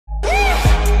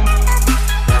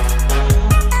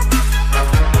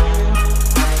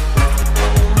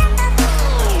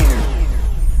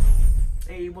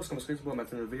Well, I'm back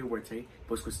to another video where today,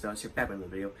 here back with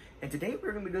another video. And today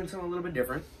we're going to be doing something a little bit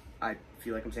different. I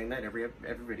feel like I'm saying that every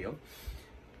video.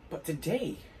 But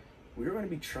today, we're going to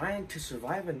be trying to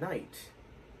survive a night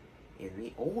in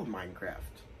the old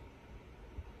Minecraft.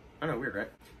 I know, weird, right?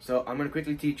 So I'm going to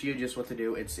quickly teach you just what to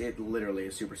do. It literally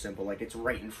is super simple. Like, it's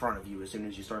right in front of you as soon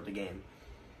as you start the game.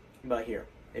 But here,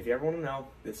 if you ever want to know,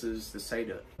 this is how you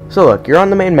do it. So look, you're on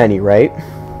the main menu, right?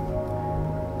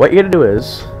 What you're going to do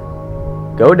is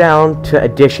go down to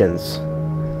Additions,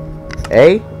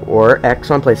 A or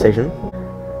X on PlayStation,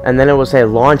 and then it will say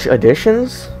Launch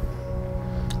Additions.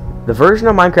 The version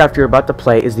of Minecraft you're about to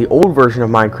play is the old version of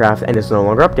Minecraft and it's no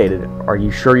longer updated. Are you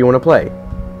sure you want to play?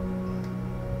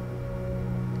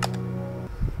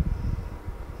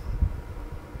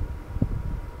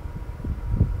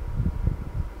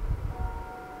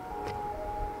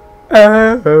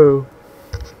 Oh.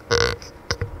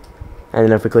 And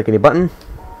then if we click any button,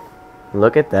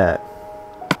 look at that.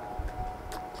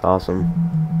 It's awesome.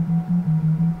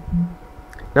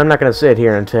 Now I'm not gonna sit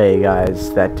here and tell you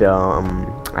guys that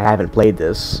I haven't played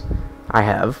this. I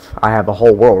have a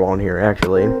whole world on here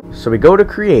actually. So we go to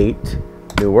create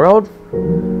new world.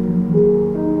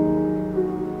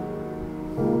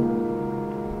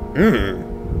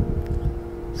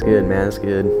 It's good, man. It's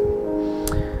good.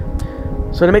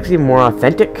 So to make it even more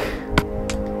authentic,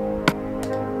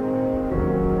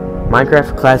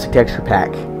 Minecraft Classic Texture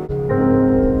Pack.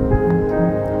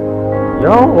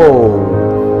 Yo!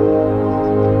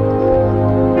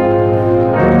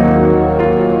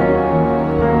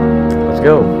 Let's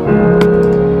go.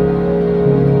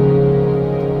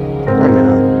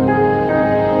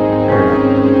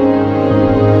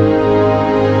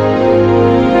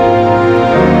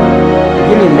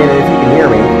 Give me a minute if you can hear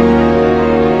me.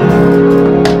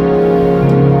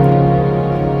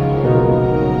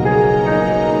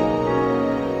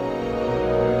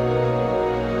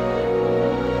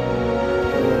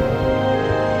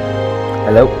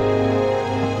 Hello?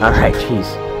 Alright, jeez.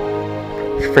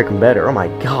 It's freaking better. Oh my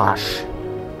gosh.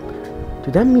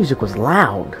 Dude, that music was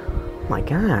loud. Oh my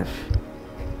gosh.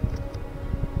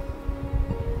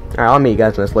 Alright, I'll meet you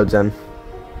guys when this loads in.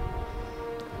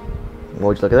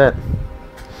 Would you look at that?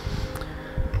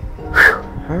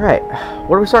 Alright,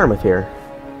 what are we starting with here?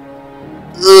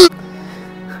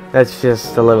 That's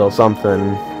just a little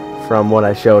something from what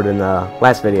I showed in the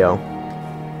last video.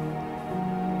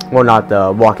 Well, not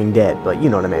the Walking Dead, but you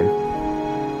know what I mean.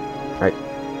 Right.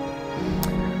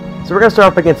 So we're going to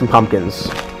start up against some pumpkins.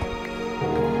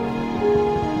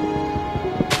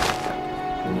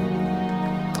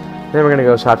 Then we're going to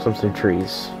go chop some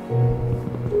trees.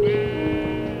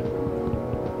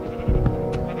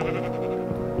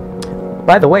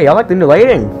 By the way, I like the new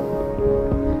lighting.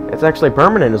 It's actually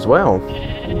permanent as well.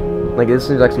 Like, this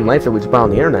is like some lights that we just bought on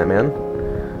the internet, man.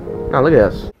 Now, look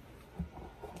at this.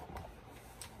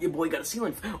 Your boy got a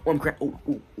ceiling. Oh, I'm cramping.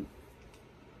 Oh.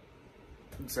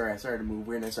 I'm sorry, I started to move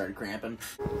weird and I started cramping.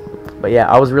 But yeah,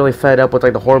 I was really fed up with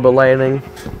like the horrible lighting.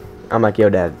 I'm like, yo,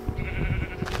 Dad,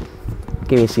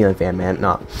 give me a ceiling fan, man.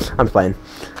 No, I'm just playing.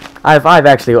 I've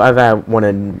had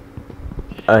wanted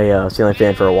a ceiling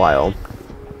fan for a while.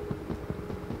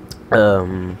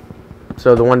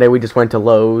 So the one day we just went to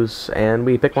Lowe's and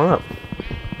we picked one up.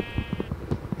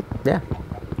 Yeah.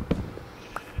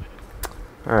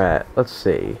 Alright, let's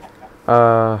see.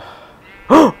 I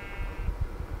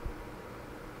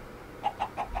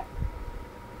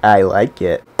like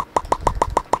it.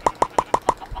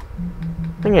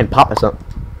 I'm gonna pop this up.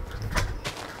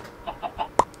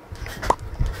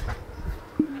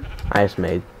 I just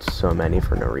made so many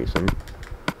for no reason.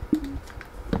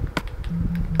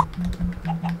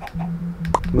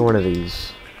 Give me one of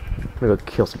these. I'm gonna go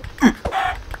kill some.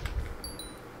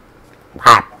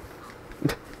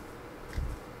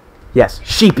 Yes,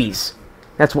 sheepies.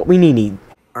 That's what we need.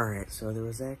 Alright, so there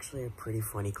was actually a pretty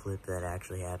funny clip that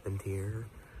actually happened here.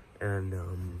 And,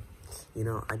 you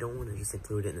know, I don't want to just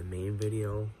include it in the main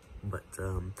video. But,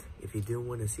 if you do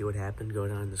want to see what happened, go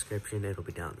down in the description. It'll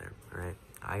be down there, alright?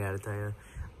 I gotta tell you,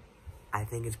 I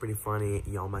think it's pretty funny.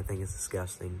 Y'all might think it's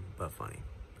disgusting, but funny.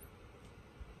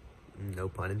 No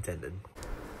pun intended.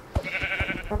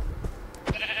 What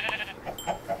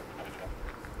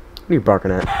are you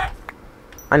barking at?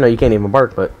 I know you can't even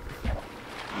bark, but...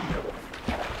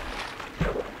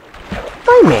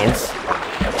 My man's...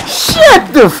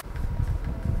 Shut the f...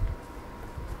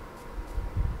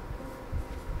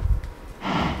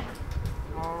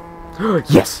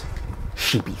 Yes!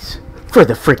 Sheepies. For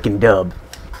the freaking dub.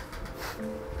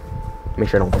 Make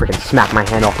sure I don't freaking smack my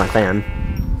hand off my fan.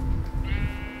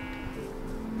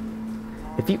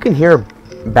 If you can hear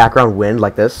background wind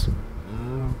like this,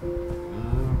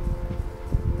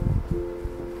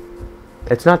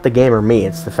 It's not the game or me,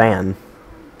 it's the fan.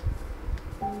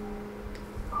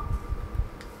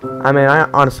 I mean, I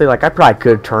honestly, like, I probably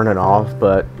could turn it off,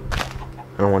 but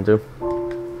I don't want to.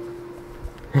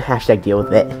 Hashtag deal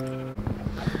with it.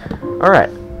 Alright,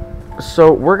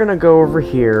 so we're gonna go over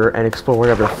here and explore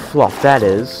whatever fluff that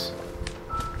is.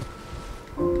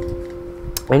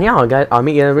 And yeah, I'll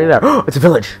meet you over there. Oh, it's a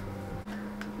village!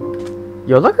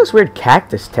 Yo, look at this weird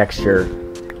cactus texture.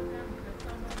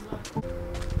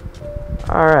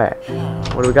 Alright,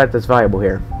 what do we got that's valuable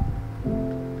here?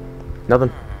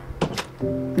 Nothing.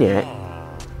 Yeah.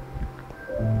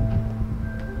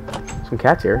 Some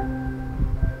cats here.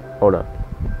 Hold up.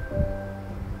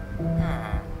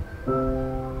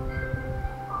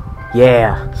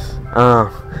 Yeah.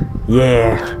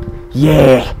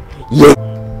 Yeah.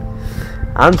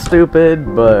 I'm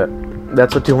stupid, but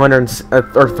that's what 200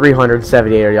 or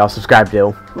 378 of y'all subscribe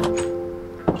to.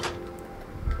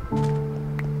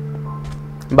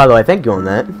 By the way, thank you on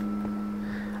that.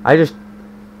 I just...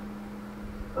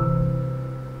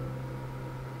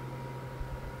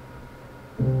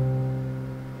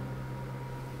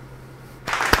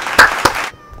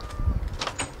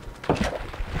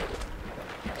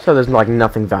 So there's like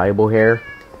nothing valuable here.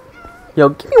 Yo,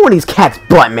 give me one of these cats'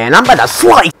 butt, man. I'm about to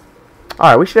slice!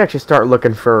 Alright, we should actually start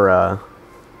looking for,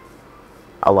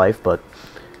 a life, but...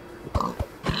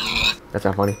 That's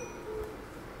not funny.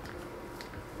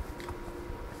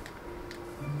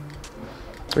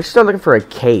 We should start looking for a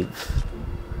cave.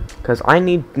 Because I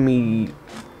need me...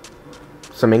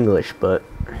 some English, but...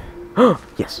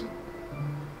 Yes!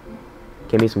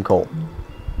 Give me some coal.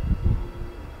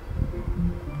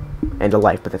 And a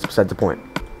life, but that's beside the point.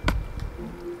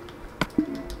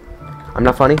 I'm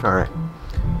not funny? Alright.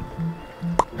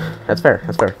 That's fair,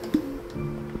 that's fair.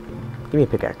 Give me a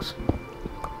pickaxe.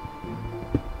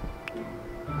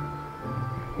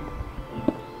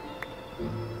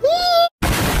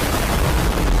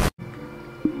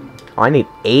 Oh, I need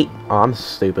 8? Oh, I'm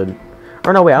stupid.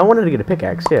 Or no, wait, I wanted to get a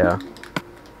pickaxe, yeah.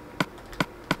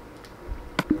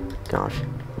 Gosh.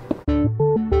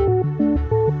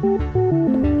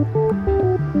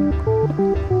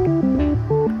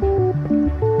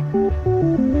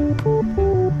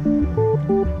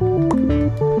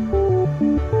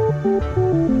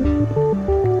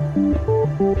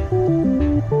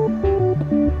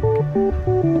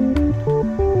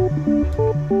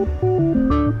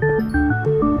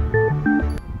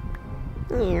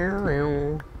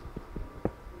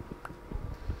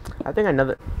 I think I know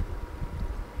that.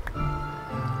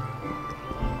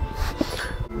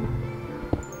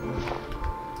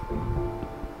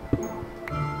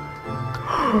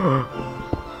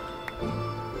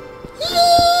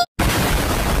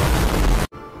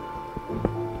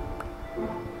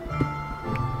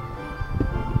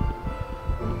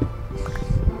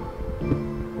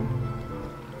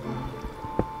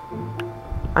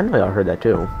 I know y'all heard that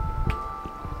too.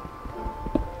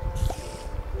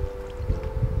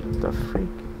 The freak?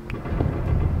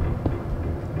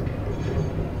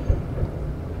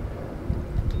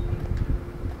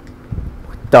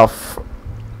 What the f...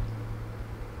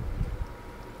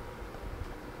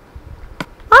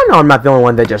 I know I'm not the only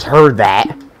one that just heard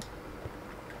that.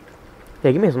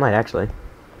 Yeah, give me some light, actually.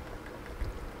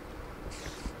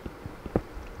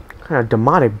 What kind of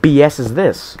demonic BS is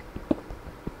this?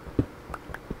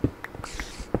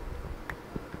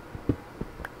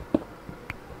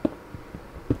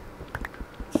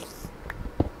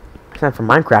 It's from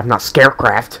Minecraft, not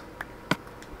Scarecraft.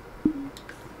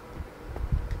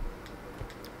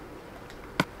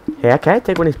 Hey, can I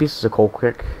take one of these pieces of coal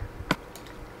quick?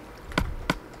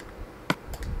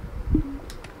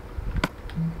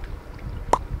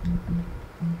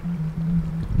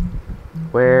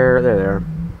 Where? There.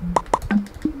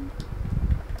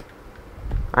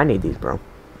 I need these, bro.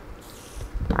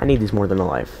 I need these more than a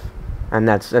life. And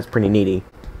that's pretty needy.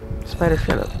 Spider,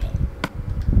 shut up.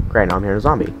 Great, now I'm hearing a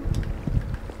zombie.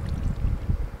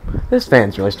 This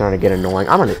fan's really starting to get annoying.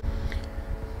 I'm gonna...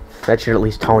 That should at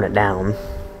least tone it down.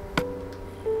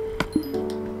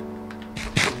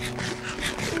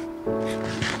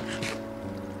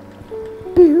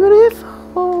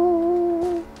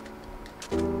 Beautiful.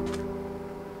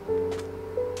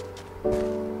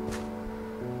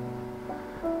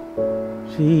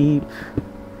 Sheep.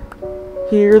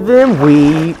 Hear them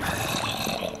weep.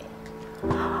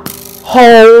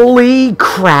 Holy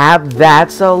crap,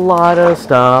 that's a lot of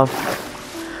stuff.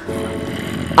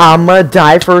 I'ma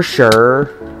die for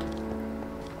sure.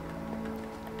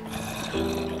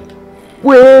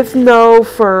 With no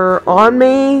fur on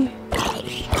me.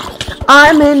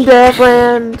 I'm in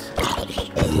Deathland.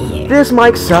 This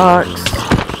mic sucks.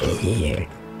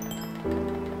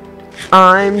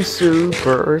 I'm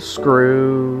super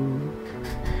screwed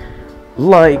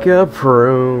like a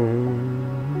prune.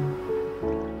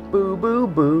 Boo boo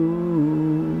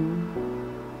boo.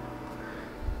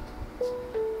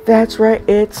 That's right,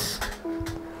 it's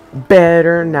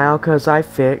better now 'cause I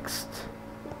fixed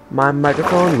my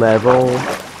microphone level.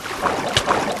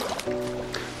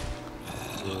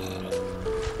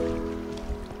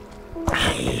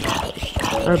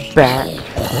 Back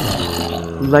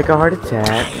like a heart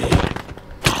attack.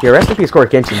 Yeah, rest in peace, Corey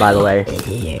Kenshin, by the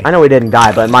way. I know he didn't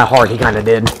die, but in my heart, he kind of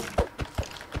did.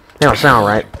 They don't sound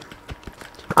right.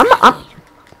 I'm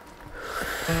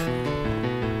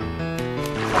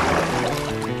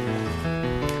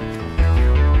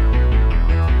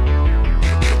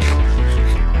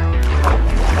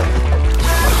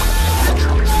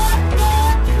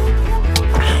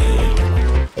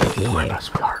my best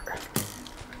sweetheart.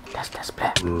 That's that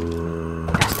split.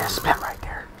 That's that split right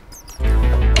there.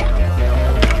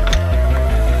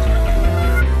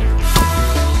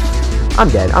 I'm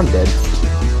dead. I'm dead.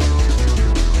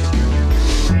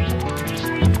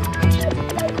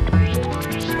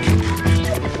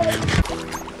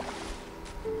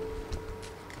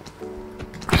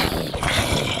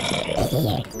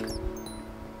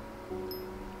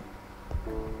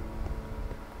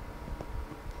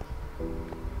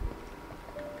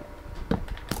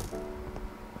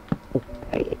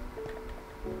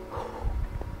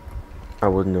 I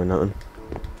wasn't doing nothing.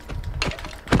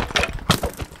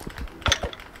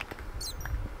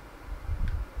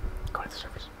 Go to the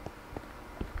surface.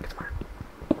 Get the mark.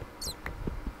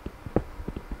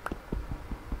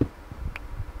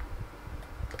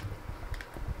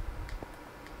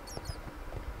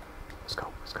 Let's go.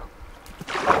 Let's go.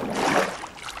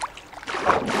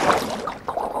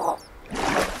 Go.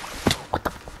 What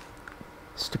the?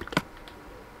 Stupid game.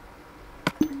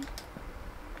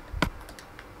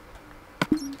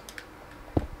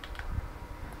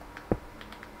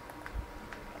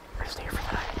 Stay here for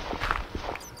the night.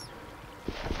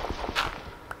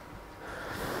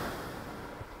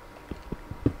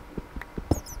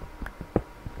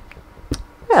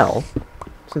 Well,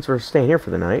 since we're staying here for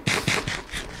the night,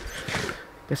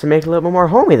 guess I make it a little bit more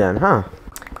homey then, huh?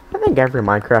 I think every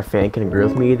Minecraft fan can agree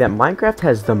with me that Minecraft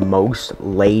has the most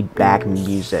laid-back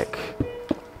music.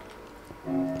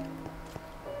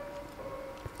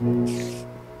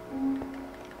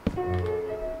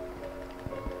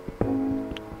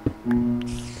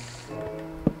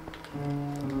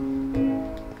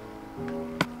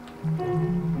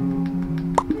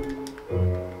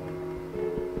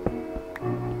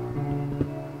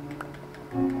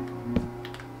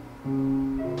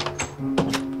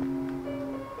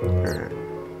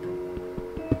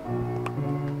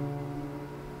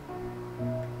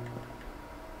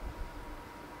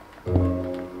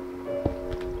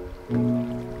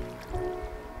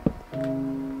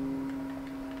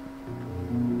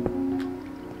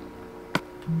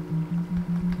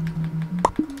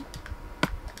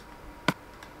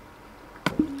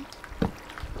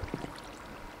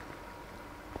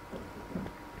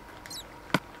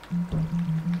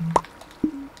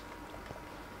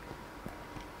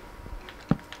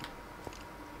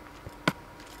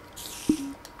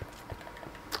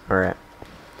 Alright.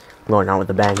 I'm going on with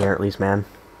the bang here at least, man.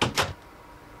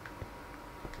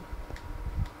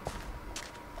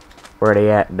 Where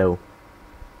they at, though?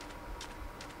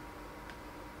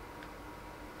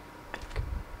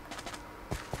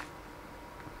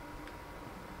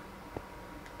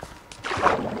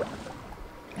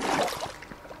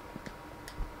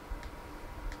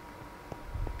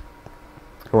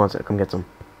 Who wants it? Come get some.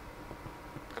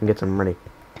 Come get some. I'm ready.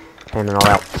 Handing all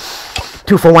out.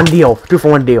 2-for-1 deal.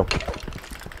 2-for-1 deal.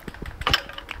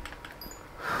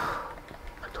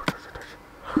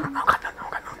 I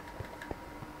got none.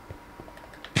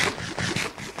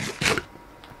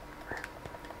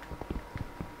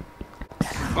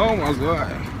 Oh my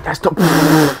god. That's the.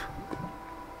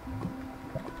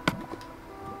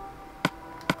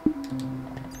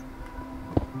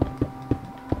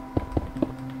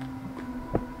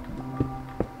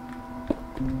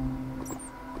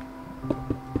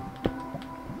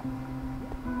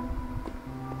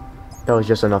 That was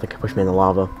just enough to push me in the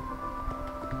lava.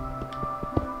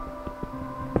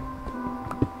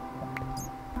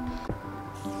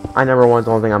 I never once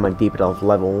don't think I'm like deep enough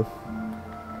level.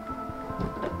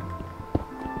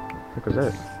 What was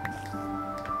that?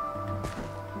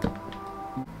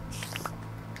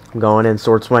 I'm going in,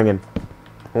 sword swinging.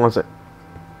 Who wants it?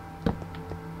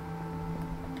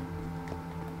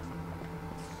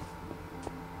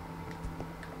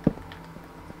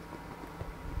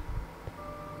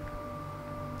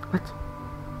 What?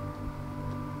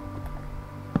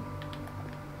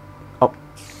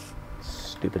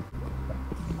 stupid.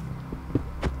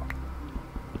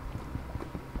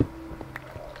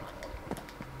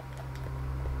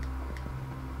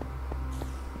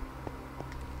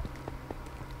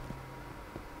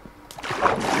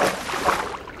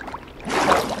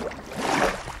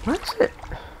 What's it?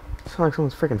 Sounds like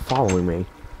someone's freaking following me.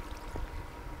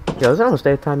 Yo, is it almost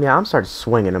daytime? Yeah, I'm starting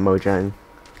swinging a Mojang.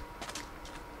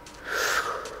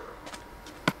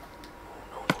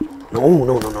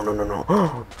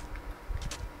 No.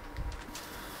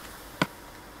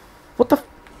 What the f—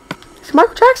 is he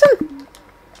Michael Jackson?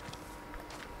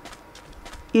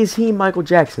 Is he Michael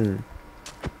Jackson?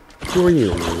 Who are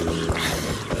you?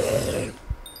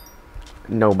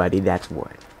 Nobody, that's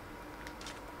what.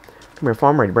 Come here,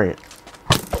 farm, ready, bring it.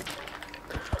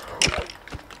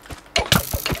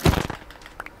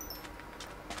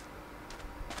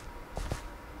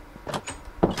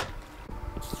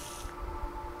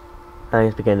 I think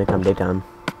it's beginning to come daytime.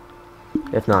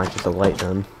 If not, it's just a light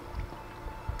done.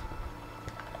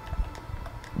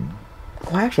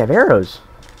 Oh, I actually have arrows.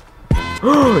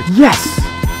 Oh, yes!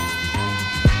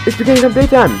 It's beginning to come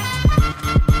daytime.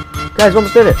 Guys,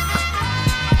 almost did it.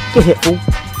 Get hit, fool.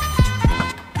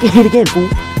 Get hit again, fool.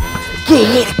 Get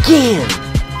hit again.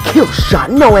 Kill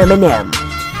shot, no Eminem.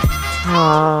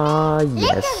 Ah,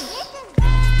 yes.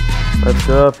 Let's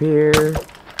go up here.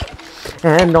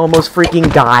 And almost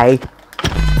freaking die.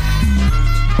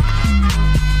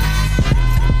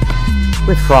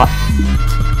 With fraught.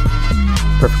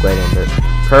 Perfect way to end it.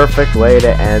 Perfect way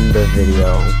to end the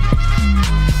video.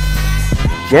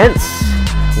 Gents,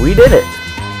 we did it.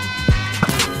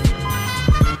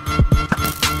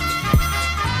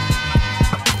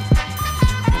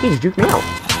 He just juked me out.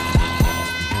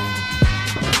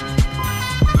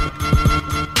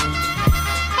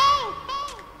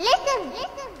 Listen.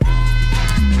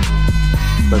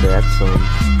 Look at that sun.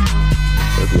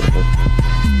 So beautiful.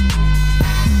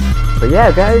 But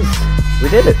yeah, guys, we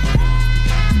did it.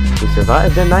 We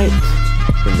survived a night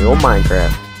in the old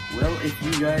Minecraft. Well, if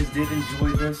you guys did enjoy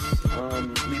this,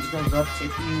 leave a thumbs up.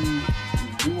 If you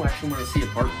do actually want to see a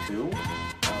part 2, leave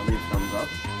a thumbs up.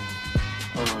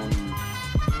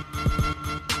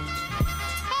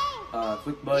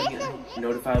 Click the button, get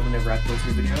notified whenever I post a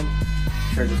new video.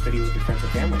 Share this video with your friends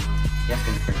and family. Yes,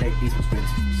 guys, have a great day. Peace,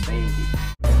 squids. Stay in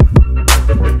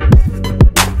key.